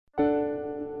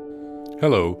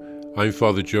Hello, I'm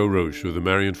Father Joe Roche of the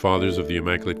Marian Fathers of the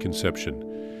Immaculate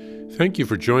Conception. Thank you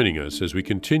for joining us as we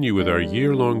continue with our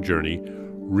year-long journey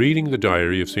reading the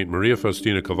diary of St. Maria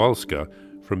Faustina Kowalska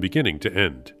from beginning to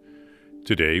end.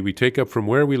 Today we take up from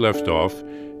where we left off,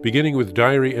 beginning with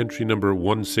diary entry number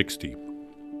 160.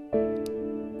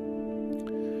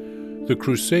 The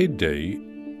Crusade Day,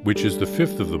 which is the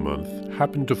 5th of the month,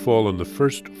 happened to fall on the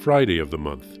first Friday of the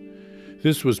month.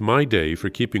 This was my day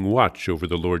for keeping watch over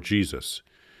the Lord Jesus.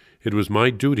 It was my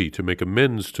duty to make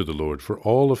amends to the Lord for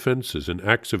all offenses and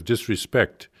acts of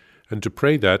disrespect, and to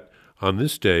pray that, on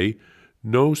this day,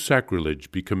 no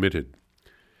sacrilege be committed.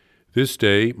 This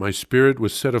day my spirit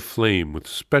was set aflame with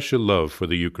special love for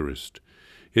the Eucharist.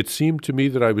 It seemed to me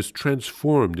that I was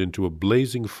transformed into a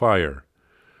blazing fire.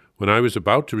 When I was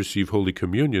about to receive Holy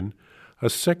Communion,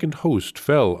 a second host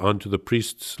fell onto the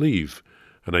priest's sleeve,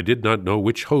 and I did not know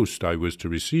which host I was to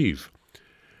receive.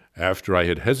 After I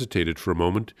had hesitated for a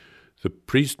moment, the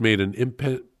priest made an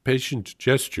impatient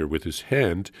gesture with his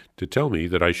hand to tell me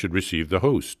that I should receive the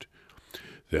host.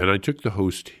 Then I took the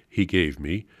host he gave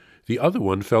me. The other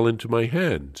one fell into my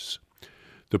hands.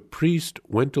 The priest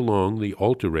went along the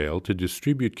altar rail to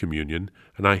distribute communion,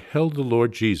 and I held the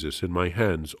Lord Jesus in my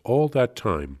hands all that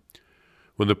time.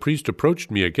 When the priest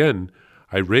approached me again,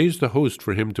 I raised the host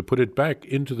for him to put it back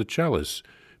into the chalice,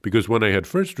 because when I had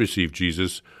first received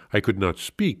Jesus, I could not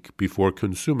speak before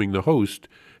consuming the host,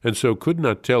 and so could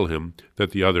not tell him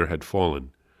that the other had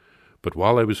fallen. But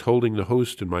while I was holding the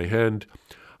host in my hand,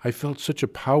 I felt such a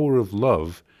power of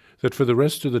love that for the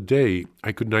rest of the day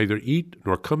I could neither eat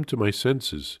nor come to my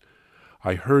senses.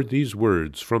 I heard these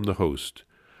words from the host: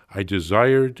 "I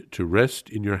desired to rest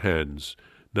in your hands,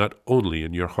 not only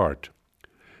in your heart."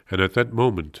 And at that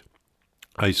moment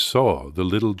I saw the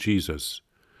little Jesus.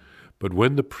 But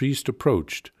when the priest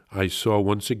approached, I saw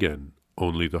once again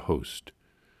only the host.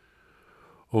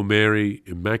 O Mary,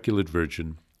 Immaculate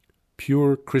Virgin,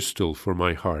 pure crystal for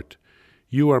my heart,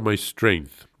 you are my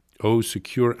strength. O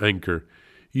secure anchor,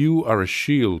 you are a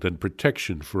shield and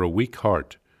protection for a weak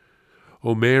heart.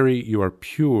 O Mary, you are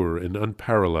pure and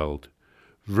unparalleled,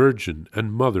 Virgin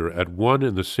and Mother at one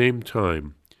and the same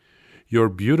time. You're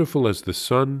beautiful as the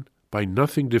sun, by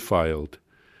nothing defiled.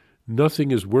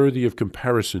 Nothing is worthy of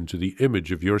comparison to the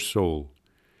image of your soul.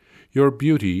 Your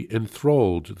beauty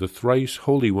enthralled the thrice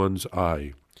Holy One's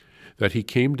eye, that he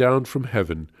came down from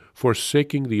heaven,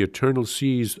 forsaking the eternal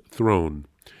sea's throne,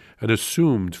 and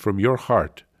assumed from your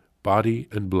heart body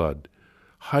and blood,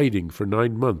 hiding for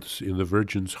 9 months in the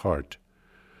Virgin's heart.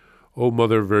 O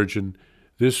Mother Virgin,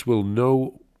 this will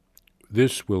no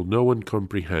one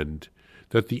comprehend,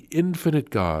 that the infinite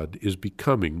God is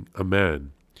becoming a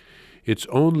man. It's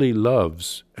only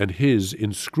love's and his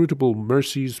inscrutable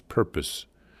mercy's purpose.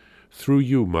 Through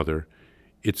you, Mother,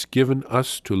 it's given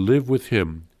us to live with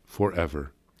him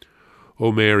forever.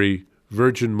 O Mary,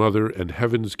 Virgin Mother and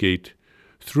Heaven's Gate,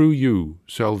 through you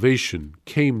salvation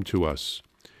came to us.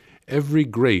 Every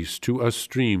grace to us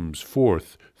streams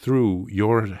forth through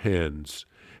your hands,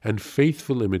 and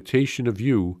faithful imitation of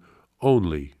you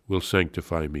only will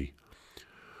sanctify me.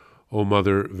 O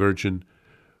Mother Virgin,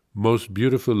 most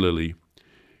beautiful lily,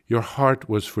 your heart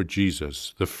was for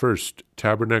Jesus, the first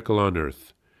tabernacle on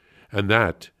earth, and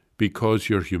that because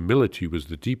your humility was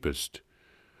the deepest.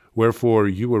 Wherefore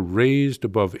you were raised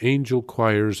above angel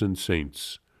choirs and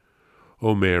saints.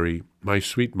 O Mary, my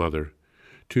sweet Mother,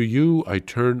 to you I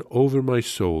turn over my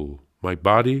soul, my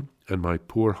body, and my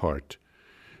poor heart.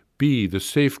 Be the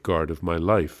safeguard of my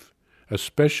life,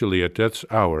 especially at death's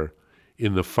hour,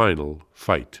 in the final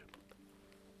fight.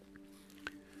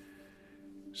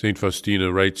 St.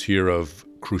 Faustina writes here of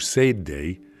Crusade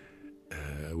Day.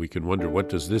 We can wonder, what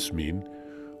does this mean?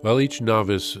 Well, each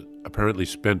novice apparently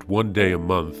spent 1 day a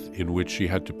month in which she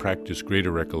had to practice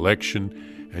greater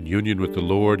recollection and union with the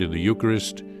Lord in the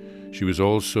Eucharist. She was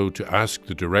also to ask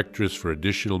the directress for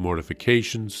additional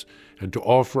mortifications and to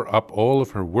offer up all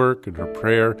of her work and her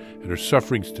prayer and her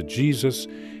sufferings to Jesus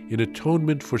in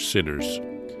atonement for sinners.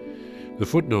 The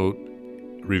footnote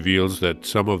reveals that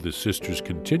some of the sisters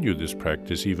continued this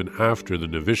practice even after the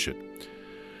novitiate.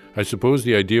 I suppose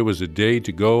the idea was a day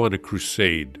to go on a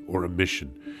crusade or a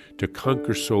mission, to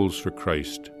conquer souls for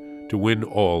Christ, to win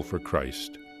all for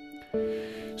Christ.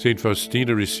 St.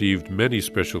 Faustina received many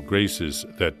special graces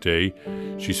that day.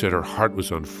 She said her heart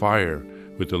was on fire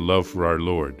with the love for our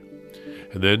Lord.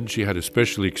 And then she had a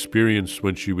special experience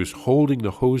when she was holding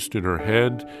the host in her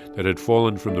hand that had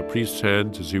fallen from the priest's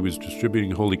hand as he was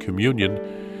distributing Holy Communion.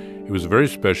 It was very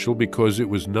special because it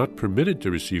was not permitted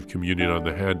to receive communion on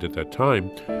the hand at that time.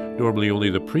 Normally only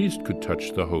the priest could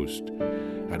touch the host.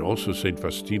 And also St.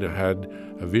 Faustina had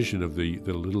a vision of the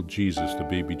little Jesus, the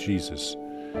baby Jesus.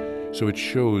 So it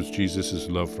shows Jesus'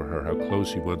 love for her, how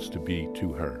close he wants to be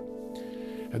to her.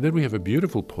 And then we have a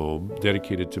beautiful poem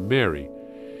dedicated to Mary.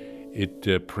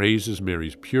 It praises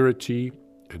Mary's purity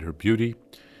and her beauty.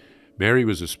 Mary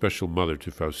was a special mother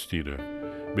to Faustina.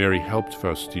 Mary helped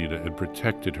Faustina and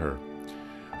protected her.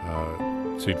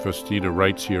 St. Faustina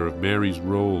writes here of Mary's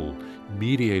role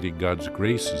mediating God's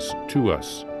graces to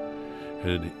us.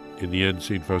 And in the end,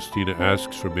 St. Faustina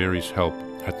asks for Mary's help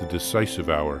at the decisive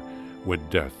hour when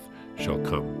death shall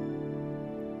come.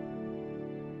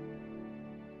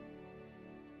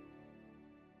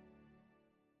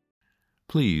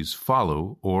 Please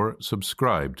follow or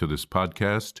subscribe to this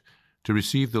podcast to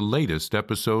receive the latest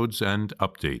episodes and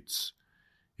updates.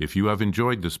 If you have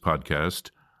enjoyed this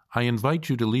podcast, I invite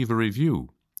you to leave a review.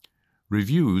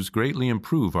 Reviews greatly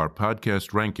improve our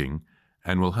podcast ranking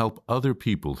and will help other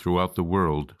people throughout the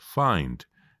world find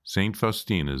St.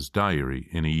 Faustina's Diary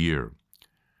in a Year.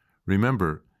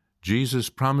 Remember, Jesus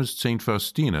promised St.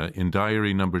 Faustina in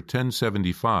Diary number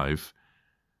 1075,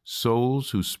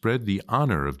 souls who spread the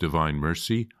honor of divine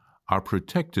mercy are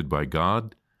protected by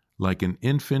God like an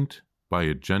infant by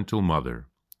a gentle mother.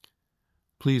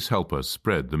 Please help us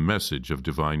spread the message of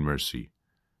divine mercy.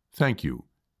 Thank you,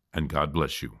 and God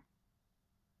bless you.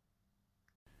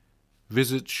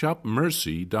 Visit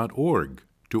shopmercy.org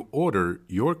to order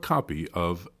your copy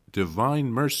of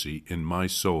Divine Mercy in My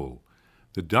Soul,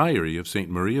 the Diary of St.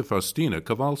 Maria Faustina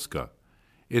Kowalska.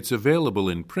 It's available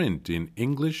in print in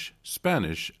English,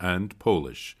 Spanish, and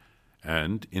Polish,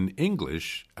 and in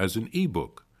English as an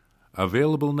e-book,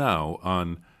 available now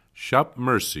on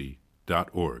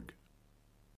shopmercy.org.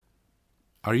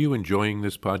 Are you enjoying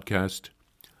this podcast?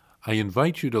 I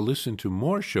invite you to listen to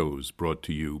more shows brought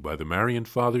to you by the Marian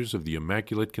Fathers of the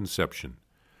Immaculate Conception.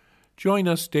 Join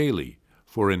us daily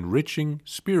for enriching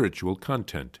spiritual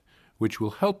content, which will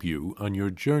help you on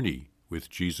your journey with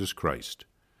Jesus Christ.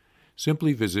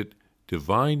 Simply visit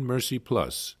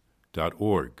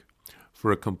DivineMercyPlus.org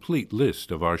for a complete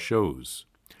list of our shows.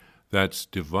 That's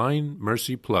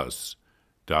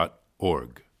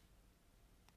DivineMercyPlus.org.